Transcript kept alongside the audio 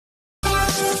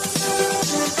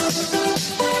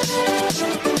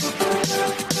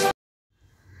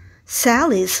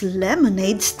Sally's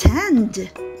lemonade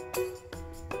stand.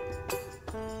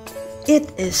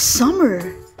 It is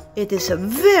summer. It is a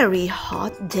very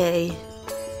hot day.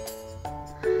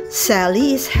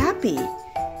 Sally is happy.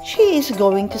 She is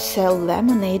going to sell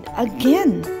lemonade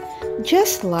again,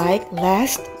 just like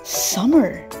last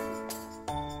summer.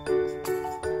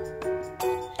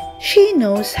 She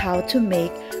knows how to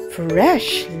make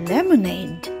fresh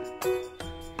lemonade.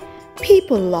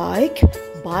 People like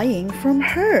buying from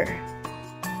her.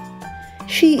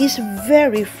 She is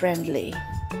very friendly.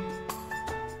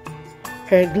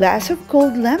 Her glass of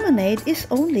cold lemonade is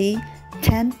only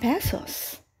 10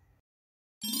 pesos.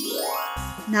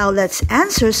 Now let's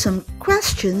answer some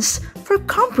questions for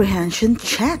comprehension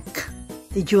check.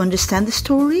 Did you understand the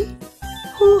story?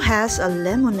 Who has a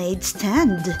lemonade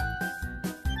stand?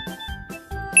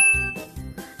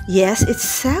 Yes, it's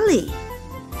Sally.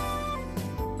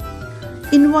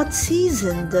 In what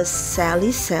season does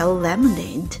Sally sell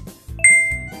lemonade?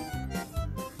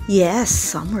 Yes,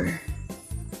 summer.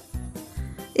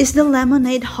 Is the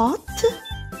lemonade hot?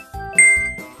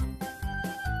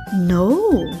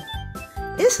 No.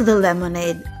 Is the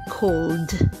lemonade cold?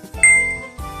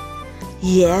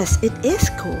 Yes, it is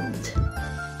cold.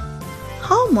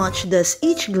 How much does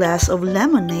each glass of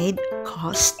lemonade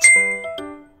cost?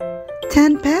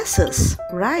 10 pesos,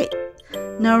 right.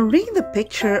 Now ring the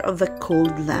picture of the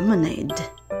cold lemonade.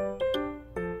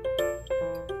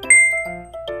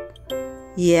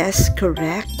 Yes,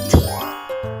 correct.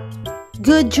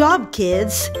 Good job,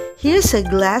 kids. Here's a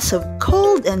glass of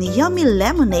cold and yummy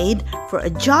lemonade for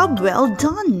a job well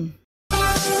done.